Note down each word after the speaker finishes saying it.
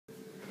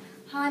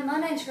Hi, my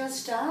name's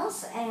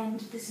Stiles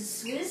and this is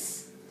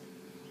Swizz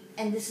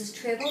and this is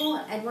Treble,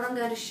 and what I'm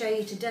going to show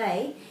you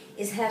today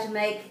is how to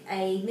make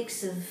a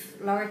mix of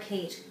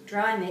Lorikeet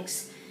dry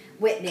mix,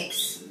 wet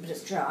mix, but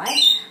it's dry.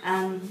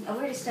 I've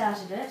already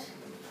started it.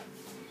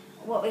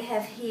 What we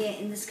have here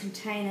in this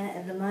container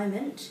at the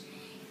moment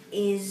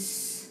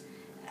is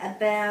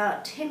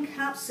about 10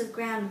 cups of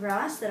ground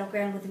rice that I've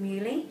ground with the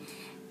muley,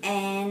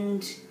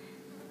 and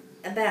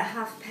about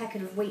half a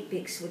packet of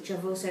weetbix, which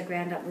I've also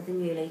ground up with the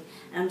muley.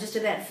 And I'm just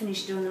about to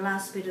finish doing the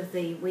last bit of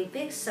the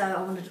weetbix, so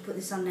I wanted to put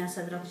this on now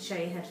so that I could show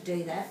you how to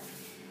do that.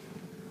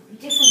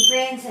 Different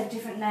brands have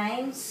different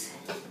names,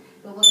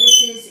 but what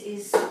this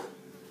is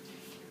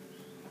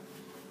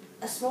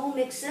a small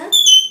mixer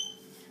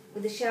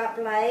with a sharp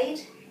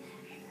blade.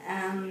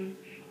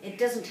 It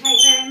doesn't take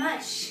very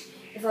much.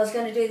 If I was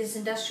going to do this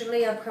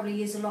industrially, I'd probably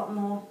use a lot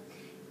more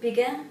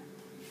bigger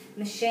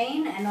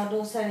machine, and I'd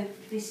also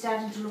be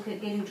starting to look at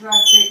getting dried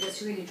fruit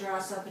that's really dry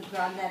so I could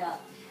grind that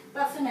up.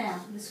 But for now,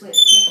 this works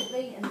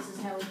perfectly, and this is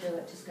how we do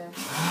it. Just go. And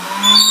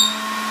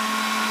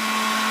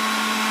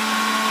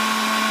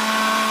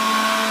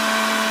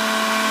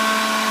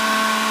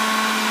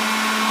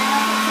I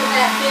think for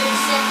about 30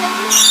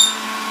 seconds,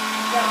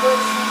 that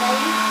works for me.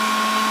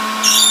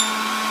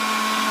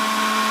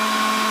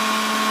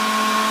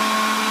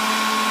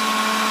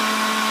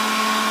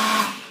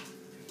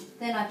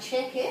 Then I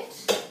check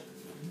it.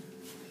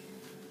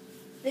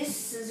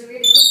 This is a really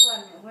good one.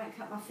 It won't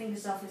cut my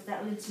fingers off. If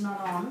that lid's not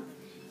on,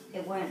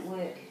 it won't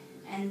work.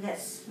 And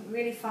that's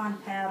really fine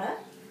powder.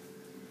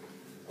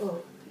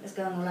 Oh, it's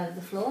going all over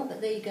the floor,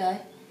 but there you go.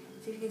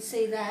 So if you can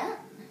see that.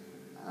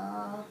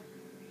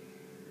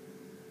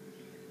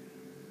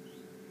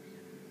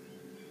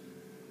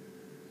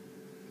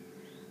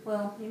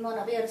 Well, you might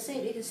not be able to see it,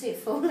 but you can see it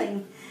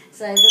falling.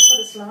 So that's what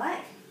it's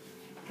like.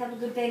 A couple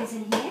of good bags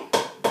in here.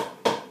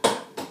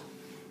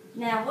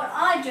 Now what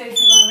I do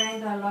for my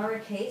rainbow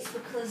lorikeets,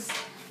 because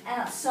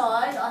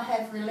outside I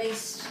have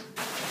released,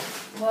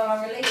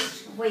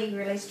 we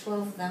released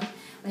 12 of them.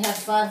 We have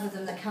 5 of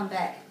them that come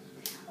back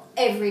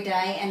every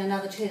day and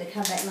another 2 that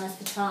come back most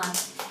of the time.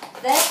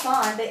 They're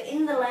fine, but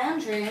in the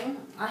lounge room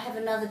I have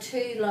another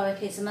 2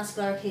 lorikeets, a musk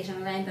lorikeet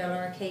and a rainbow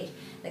lorikeet,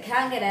 that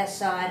can't get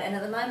outside, and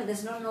at the moment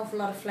there's not an awful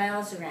lot of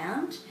flowers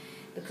around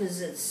because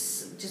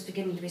it's just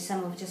beginning to be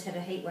summer. We've just had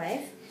a heat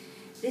wave.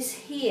 This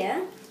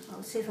here,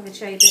 I'll see if I can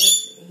show you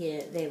better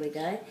here. There we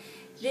go.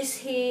 This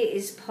here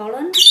is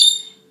pollen.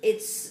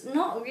 It's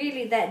not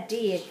really that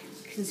dear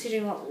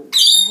considering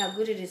how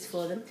good it is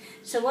for them.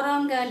 So what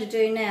I'm going to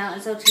do now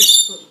is I'll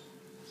just put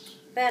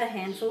about a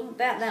handful,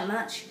 about that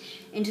much,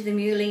 into the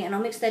muley, and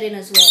I'll mix that in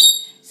as well,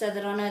 so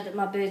that I know that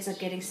my birds are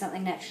getting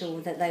something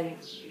natural that they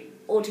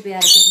ought to be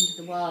able to get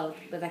into the wild,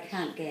 but they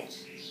can't get.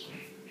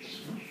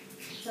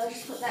 So I'll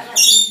just put that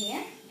much in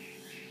here.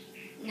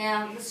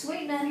 Now the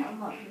sweetener, that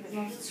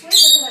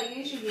I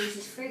usually use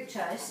is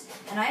fructose,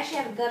 and I actually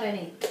haven't got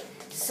any,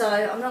 so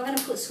I'm not going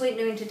to put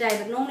sweetener in today.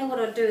 But normally what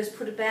I do is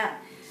put about,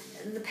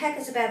 the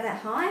packet's about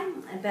that high,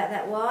 about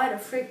that wide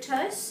of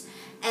fructose,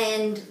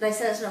 and they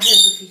say it's not very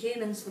good for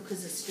humans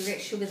because it's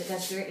direct sugar that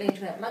goes directly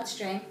into our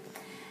bloodstream,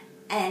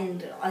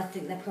 and I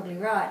think they're probably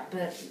right.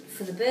 But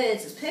for the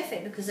birds it's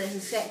perfect because that's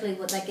exactly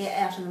what they get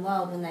out in the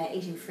wild when they're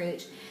eating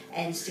fruit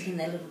and sticking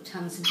their little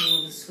tongues into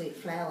all the sweet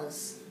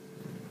flowers.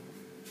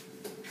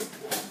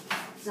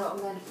 So I'm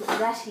going to put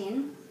that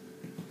in,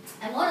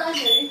 and what I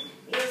do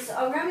is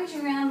I rummage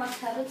around my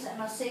cupboards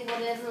and I see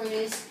whatever it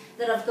is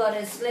that I've got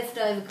as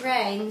leftover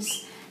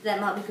grains that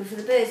might be good for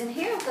the birds. And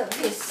here I've got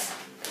this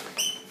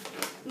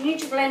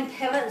NutriBlend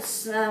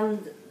pellets,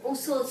 all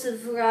sorts of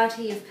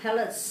variety of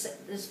pellets,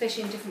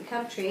 especially in different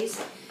countries.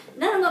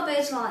 None of my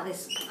birds like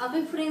this. I've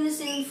been putting this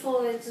in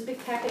for, it's a big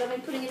packet, I've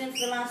been putting it in for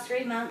the last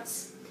 3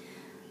 months.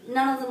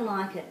 None of them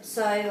like it.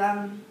 So,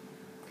 and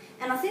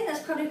I think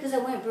that's probably because they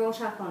weren't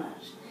brought up on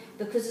it,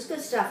 because it's good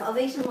stuff. I've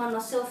eaten one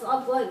myself.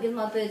 I won't give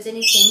my birds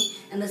anything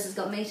unless it's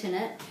got meat in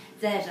it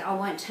that I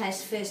won't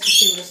taste first to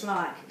see what it's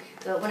like.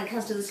 But when it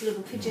comes to this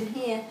little pigeon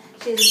here,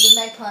 she's a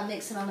magpie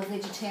mix and I'm a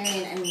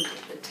vegetarian, and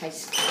it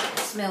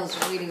smells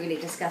really, really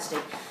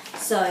disgusting.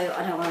 So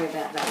I don't worry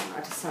about that. I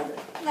decided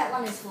that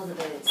one is for the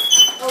birds.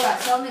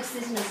 Alright, so I'll mix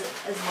this in as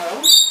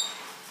well.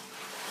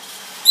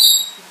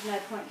 There's no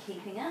point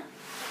keeping it.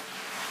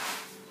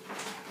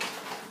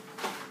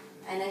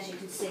 And as you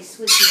can see,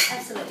 Swizzy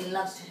absolutely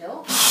loves to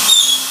help. I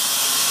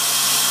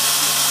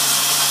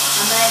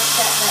may have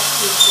sat that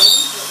too soon,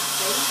 but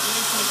see,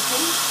 you can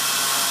see.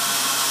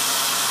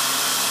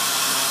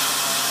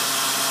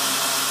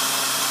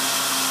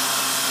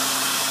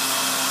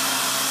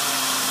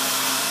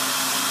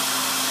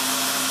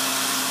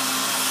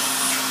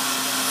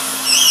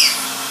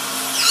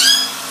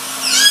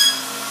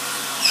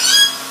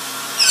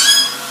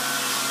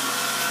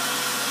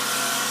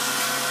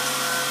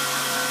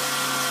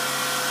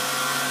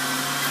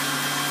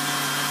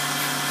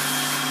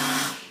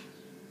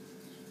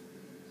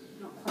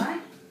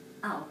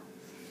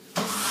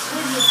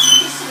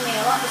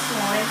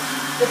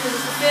 Because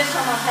it's the first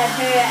time I've had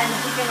her and the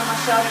pigeon on my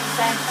shoulder at the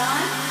same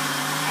time,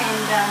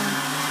 and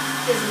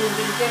gives a little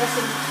bit of bird. I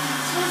said,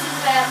 Stiles is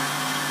about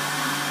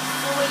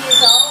 4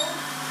 years old,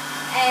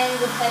 and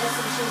we've had her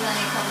since she was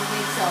only a couple of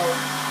weeks old.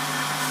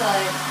 So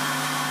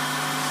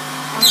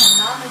I'm her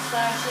mum as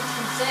far as she's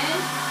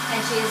concerned,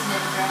 and she has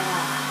never grown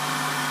up.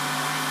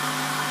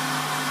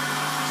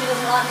 She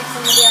doesn't like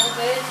mixing with the other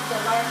birds. We've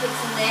got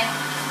lorikeets in there.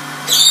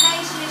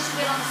 Occasionally she'll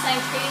get on the same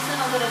trees, and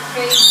I've got a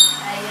tree,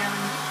 a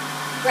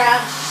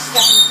branch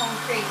stuck in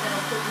concrete that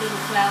I'll put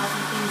little flowers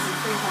and things and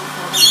fruit on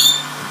for them.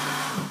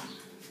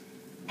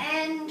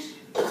 And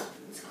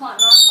it's quite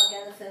nice, I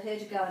gather, for her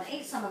to go and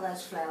eat some of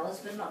those flowers,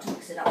 but not to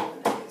mix it up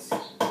with the birds.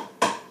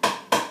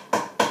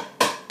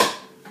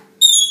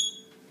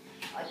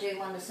 I do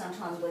wonder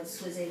sometimes whether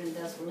Swizz even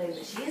does believe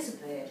that she is a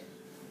bird.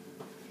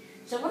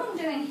 So what I'm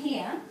doing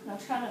here, and I'll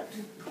try not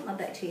to put my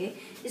back to you,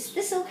 is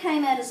this all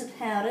came out as a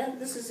powder.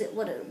 This is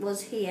what it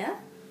was here.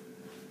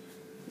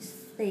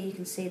 There you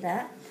can see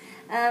that.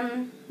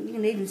 You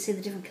can even see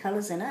the different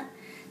colours in it.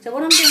 So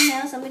what I'm doing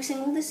now is I'm mixing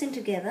all this in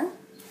together.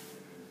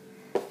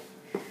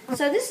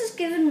 So this has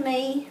given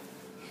me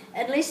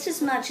at least as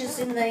much as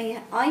in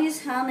the, I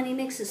use Harmony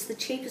Mix. It's the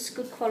cheapest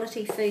good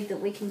quality food that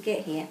we can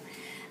get here.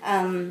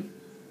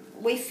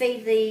 We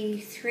feed the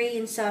 3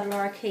 inside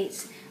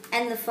lorikeets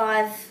and the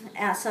 5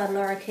 outside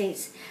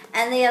lorikeets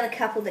and the other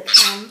couple that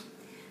come.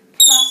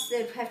 Plus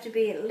there'd have to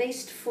be at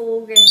least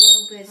 4 red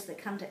wattle birds that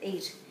come to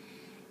eat,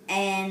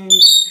 and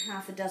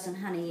half a dozen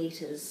honey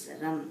eaters,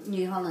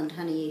 New Holland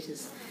honey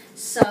eaters.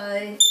 So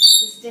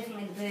this is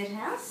definitely the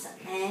birdhouse,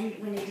 and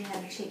we need to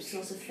have a cheap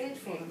source of food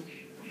for them.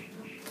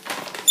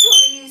 So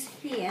what we use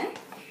here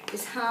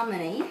is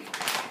Harmony.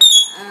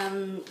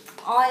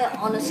 I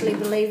honestly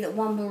believe that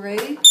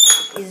Wambaroo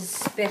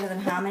is better than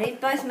Harmony.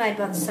 Both made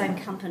by the same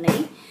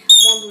company.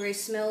 Wambaroo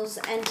smells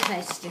and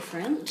tastes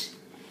different,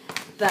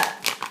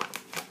 but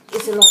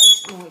it's a lot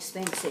more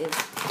expensive.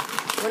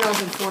 When I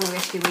was in Fauna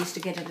Rescue, we used to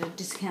get it at a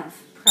discount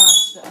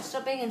price, but I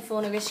stopped being in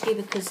Fauna Rescue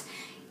because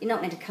you're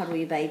not meant to cuddle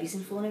your babies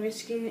in Fauna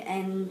Rescue,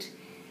 and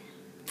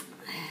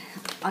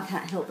I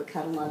can't help but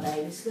cuddle my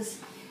babies, because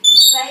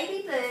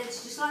baby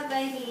birds, just like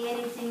baby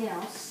anything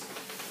else,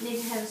 need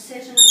to have a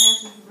certain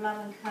amount of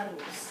love and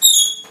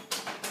cuddles.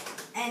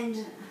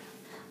 And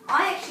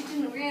I actually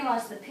didn't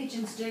realise that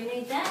pigeons do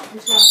need that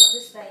until I got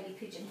this baby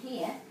pigeon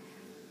here,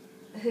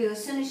 who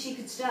as soon as she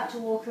could start to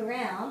walk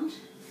around,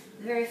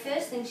 the very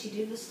first thing she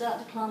did was start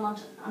to climb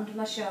onto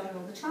my shoulder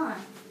all the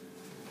time,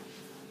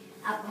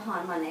 up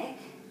behind my neck.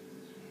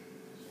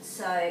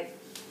 So,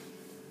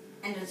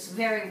 and it's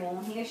very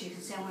warm here, as you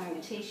can see I'm wearing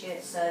a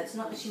t-shirt, so it's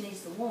not that she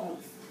needs the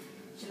warmth,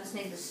 she must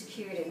need the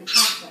security and the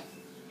comfort.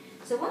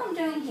 So what I'm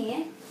doing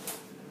here,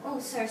 oh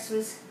sorry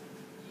Swizz,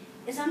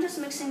 is I'm just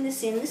mixing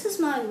this in. This is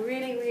my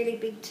really, really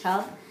big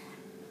tub.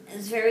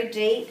 It's very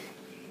deep.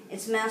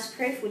 It's mouse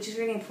proof, which is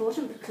really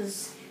important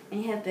because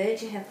when you have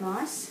birds, you have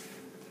mice.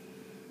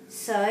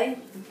 So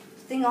the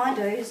thing I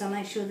do is I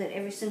make sure that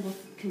every single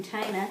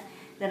container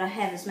that I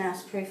have is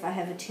mouse proof. I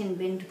have a tin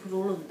bin to put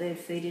all of the bird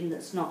food in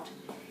that's not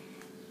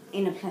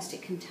in a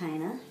plastic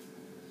container.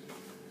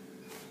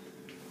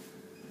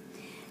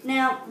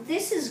 Now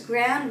this is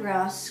ground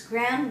grass,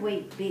 ground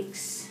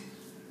weetbix,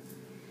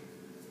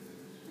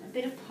 a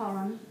bit of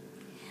pollen.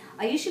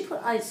 I usually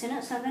put oats in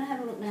it, so I'm going to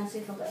have a look now and see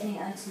if I've got any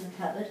oats in the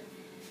cupboard.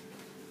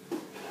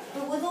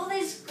 But with all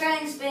these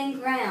grains being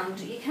ground,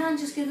 you can't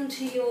just give them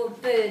to your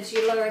birds,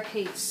 your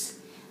lorikeets,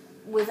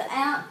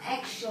 without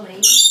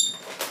actually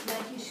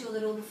making sure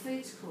that all the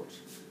food's cooked.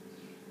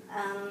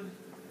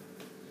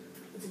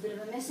 It's a bit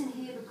of a mess in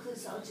here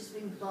because I've just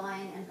been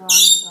buying and buying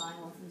and buying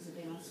while things have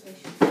been on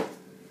special.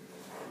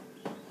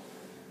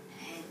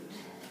 And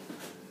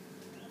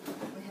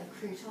we have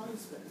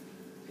croutons, but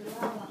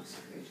Bilal likes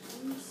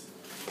croutons.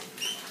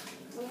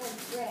 We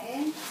have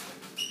bread.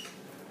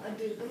 I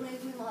do believe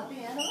we might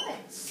be out of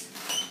oats.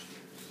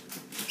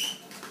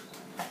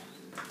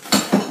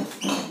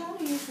 I'm trying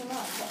to use them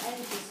up for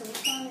ages, so we're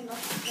finally not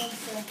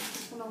sponsor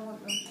when I want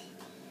them.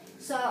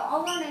 So I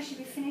won't actually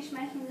be finished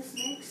making this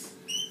mix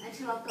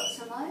until I've got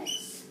some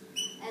oats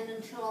and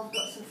until I've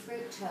got some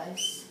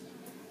fructose.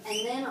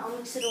 And then I'll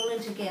mix it all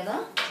in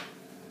together.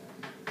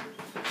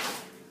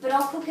 But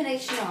I'll cook it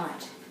each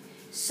night.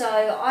 So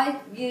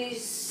I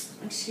use,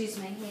 excuse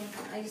me here,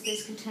 I use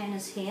these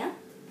containers here.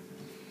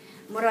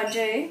 What I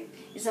do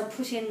is I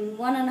put in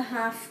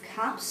 1.5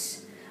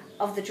 cups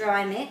of the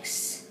dry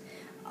mix.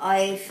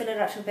 I fill it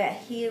up to about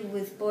here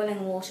with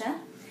boiling water.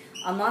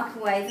 I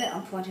microwave it,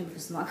 I'm pointing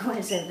because the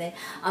microwave's over there.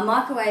 I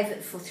microwave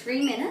it for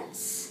 3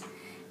 minutes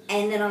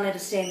and then I let it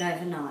stand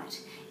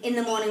overnight. In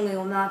the morning we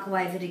will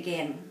microwave it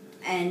again,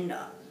 and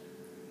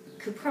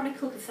could probably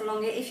cook it for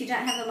longer. If you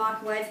don't have a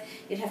microwave,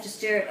 you'd have to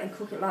stir it and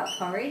cook it like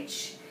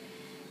porridge.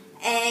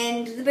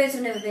 And the birds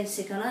have never been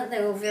sick on it.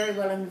 They're all very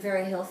well and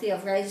very healthy.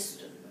 I've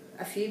raised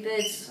a few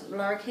birds,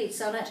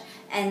 lorikeets on it,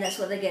 and that's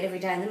what they get every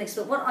day in the mix.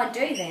 But what I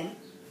do then,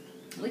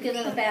 we give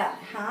them about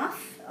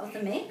half of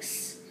the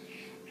mix,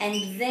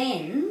 and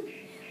then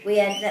we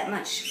add that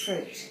much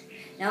fruit.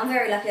 Now I'm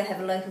very lucky I have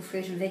a local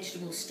fruit and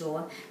vegetable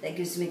store that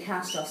gives me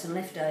cast-offs and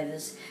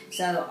leftovers,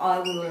 so I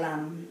will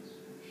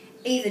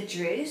either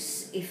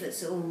juice if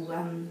it's all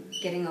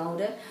getting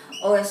older,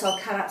 or else I'll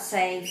cut up,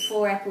 say,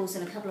 4 apples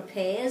and a couple of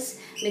pears,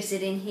 mix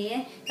it in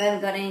here. If I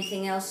haven't got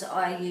anything else,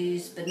 I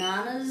use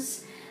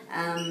bananas.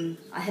 I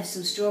have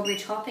some strawberry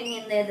topping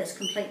in there that's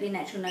completely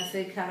natural, no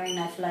food colouring,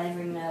 no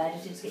flavouring, no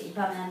additives. Get your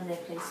bum out of there,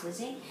 please,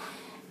 Lizzie.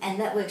 And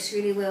that works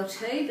really well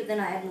too, but then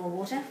I add more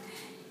water.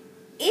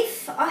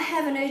 If I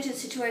have an urgent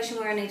situation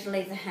where I need to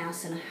leave the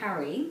house in a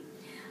hurry,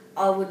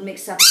 I would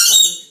mix up a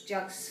couple of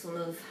jugs full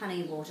of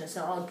honey water.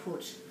 So I'll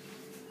put,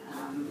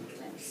 let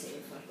me see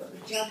if I've got the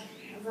jug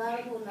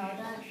available. No, I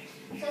don't.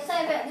 So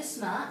say about this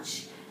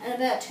much, and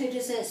about 2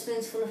 dessert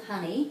spoonsful of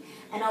honey,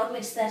 and I would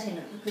mix that in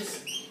it,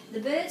 because the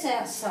birds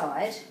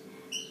outside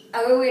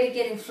are already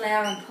getting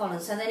flower and pollen,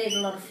 so they need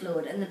a lot of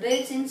fluid. And the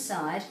birds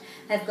inside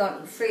have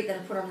got fruit that I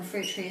put on the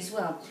fruit tree as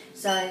well.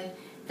 So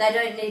they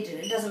don't need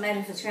it. It doesn't matter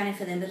if it's raining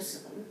for them, but it's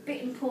a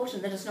bit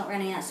important that it's not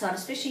raining outside.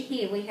 Especially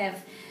here, we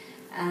have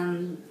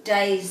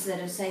days that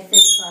are, say,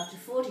 35 to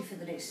 40 for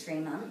the next 3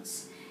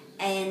 months.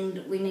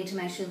 And we need to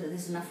make sure that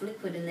there's enough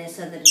liquid in there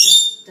so that it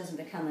doesn't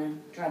become a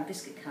dry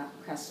biscuit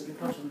crust at the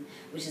bottom,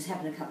 which has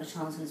happened a couple of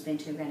times when it's been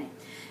too rainy.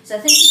 So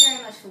thank you very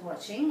much for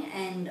watching,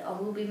 and I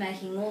will be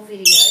making more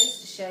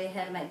videos to show you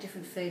how to make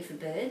different food for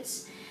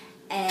birds.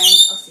 And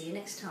I'll see you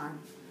next time.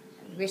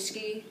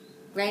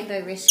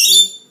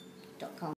 RainbowRescue.com